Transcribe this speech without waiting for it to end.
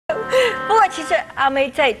不过其实阿妹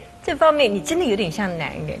在这方面，你真的有点像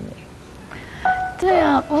男人对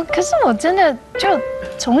啊，可是我真的就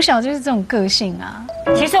从小就是这种个性啊。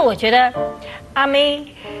其实我觉得阿妹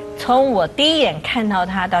从我第一眼看到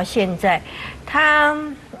她到现在，她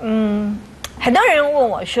很多人问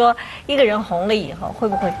我说，一个人红了以后会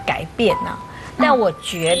不会改变呢？但我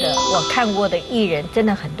觉得我看过的艺人真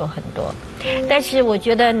的很多很多，但是我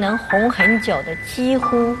觉得能红很久的几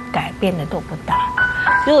乎改变的都不大。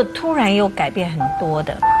如果突然又改变很多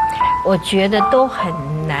的，我觉得都很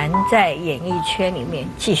难在演艺圈里面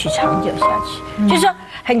继续长久下去。就是说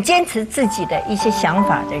很坚持自己的一些想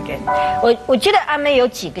法的人，我觉得阿妹有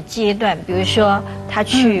几个阶段，比如说她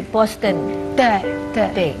去波士顿，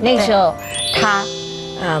对，那时候她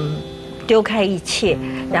丢开一切，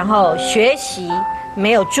然后学习，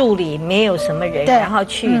没有助理，没有什么人，然后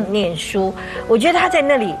去念书。我觉得她在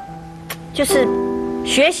那里就是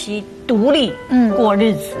学习独立，过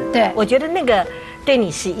日子。对，我觉得那个对你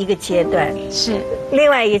是一个阶段。是。另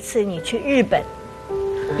外一次你去日本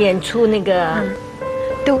演出那个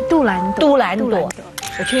杜兰朵，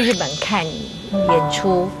我去日本看你演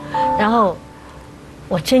出，然后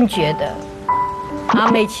我真觉得阿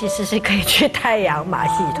妹其实是可以去太阳马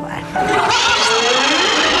戏团。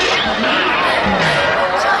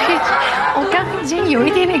我刚已经有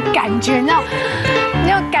一点点感觉，你知道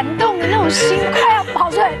感动的那种心快要跑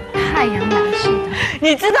出来。太阳马戏团，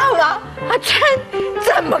你知道吗？她穿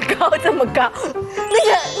这么高，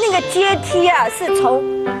那个阶梯啊，是从，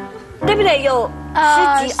对不对？有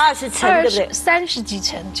10几20层，对不对？30几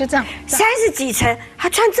层，就这样。30几层，她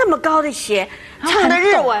穿这么高的鞋，唱的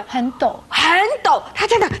日文很陡，她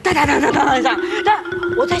真的哒这样，那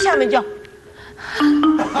我在下面就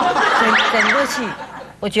整个戏，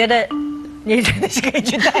我觉得你真的是可以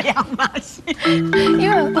去太阳马戏。因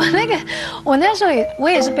为我那时候我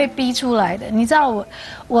也是被逼出来的，你知道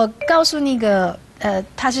我告诉那个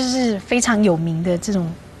他就是非常有名的这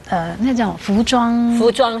种那种服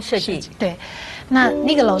装设计，对，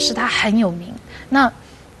那个老师他很有名，那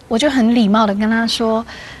我就很礼貌的跟他说，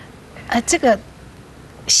这个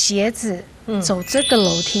鞋子走这个楼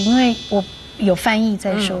梯，因为我有翻译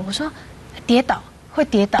在说，我说会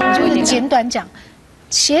跌倒，我就简短讲，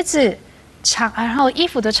鞋子长，然后衣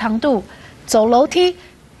服的长度，走楼梯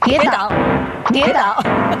跌倒，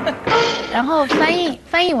然后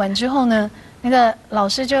翻译完之后呢，那个老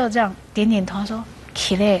师就这样点点头，他说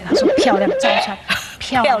 “kile”， 他说漂亮，照穿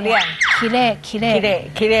漂亮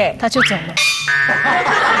 ，kile， 他就走了。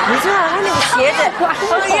你知道他那个鞋子，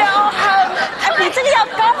比这个要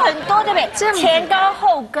高很多，对不对？前高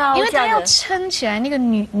后高，因为他要撑起来那个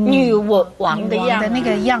女王的那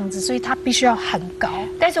个样子，所以他必须要很高。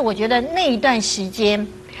但是我觉得那一段时间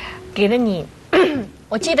给了你，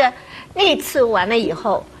我记得那一次完了以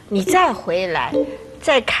后，你再回来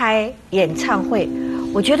再开演唱会，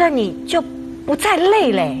我觉得你就不再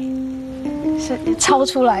累嘞，是超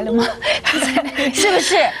出来了吗？是不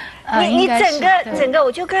是？你整个，我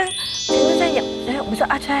就跟陈哥在讲，我说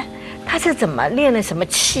阿川，他是怎么练了什么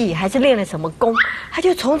气，还是练了什么功，他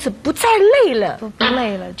就从此不再累了，不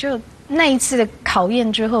累了。就那一次的考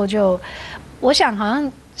验之后，我想好像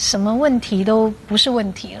什么问题都不是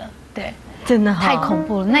问题了。对，真的太恐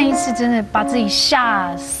怖了。那一次真的把自己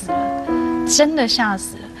吓死了，真的吓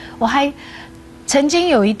死了。我还曾经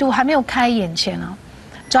有一度还没有开演前啊，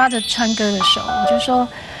抓着川哥的手，我就说，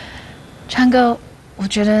川哥，我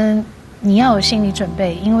觉得你要有心理准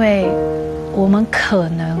备，因为我们可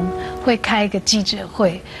能会开一个记者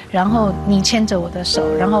会，然后你牵着我的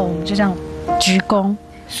手，然后我们就这样鞠躬，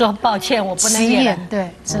说抱歉，我不能演，对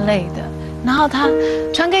之类的。然后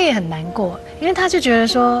川哥也很难过，因为他就觉得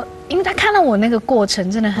说，因为他看到我那个过程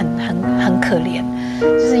真的很可怜，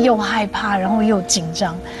就是又害怕，然后又紧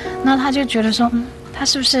张，那他就觉得说，他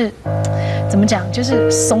是不是怎么讲，就是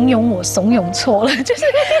怂恿错了，就是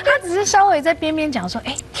他只是稍微在边边讲说，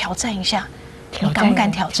挑战一下，你敢不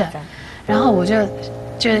敢挑战？然后我就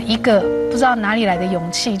一个不知道哪里来的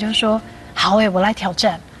勇气，就是说好我来挑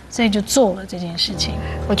战，所以就做了这件事情。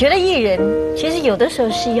我觉得艺人其实有的时候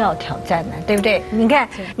是要挑战的，对不对？你看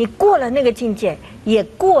你过了那个境界，也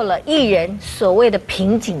过了艺人所谓的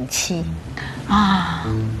瓶颈期啊，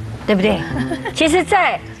对不对？其实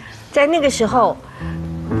在那个时候，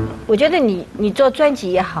我觉得你做专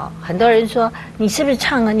辑也好，很多人说你是不是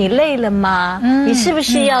唱了你累了吗？你是不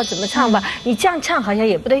是要怎么唱吧？你这样唱好像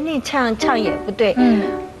也不对，那唱也不对。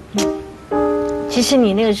其实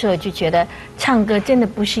你那个时候就觉得唱歌真的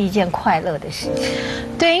不是一件快乐的事情。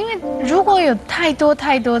对，因为如果有太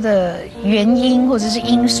多的原因或者是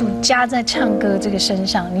因素加在唱歌这个身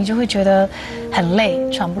上，你就会觉得很累，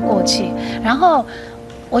喘不过气。然后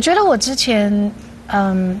我觉得我之前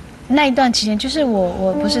那一段期间，就是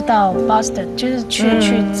我不是到 Boston， 就是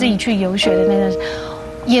去自己去游学的那段，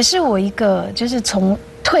也是我一个就是从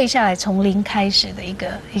退下来从零开始的一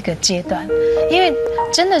个阶段，因为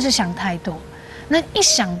真的是想太多，那一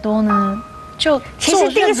想多呢，就其实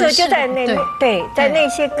那个时候就在对，在那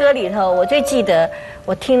些歌里头，我最记得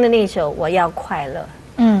我听的那首《我要快乐》。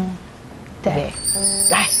嗯，对，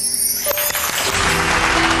来。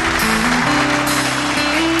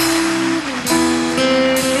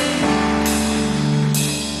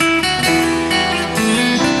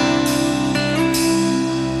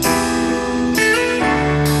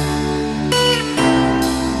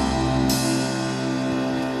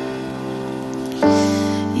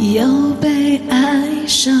又被爱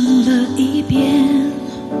上了一遍，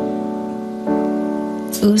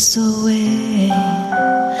无所谓，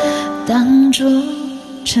当作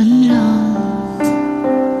成长。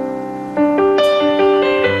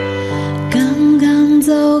刚刚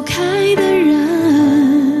走开的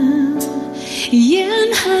人，烟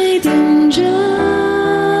还点着，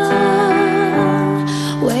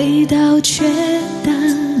味道却淡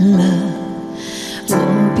了。我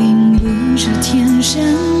并不是天生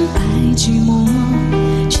爱寂寞，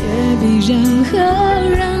却比任何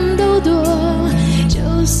人都多。就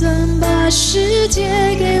算把世界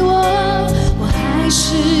给我，我还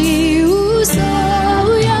是一无所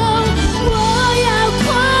有。我要快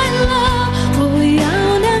乐，我要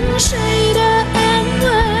能睡得安稳。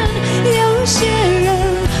有些人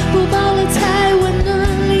不抱了才温暖，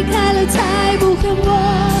离开了才不恨我，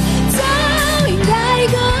早应该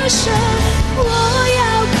割舍。我要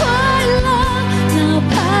快乐，哪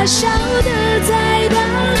怕笑得再大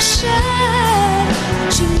声，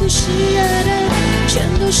心不是热的，全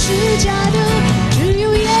都是假的，只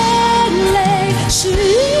有眼泪是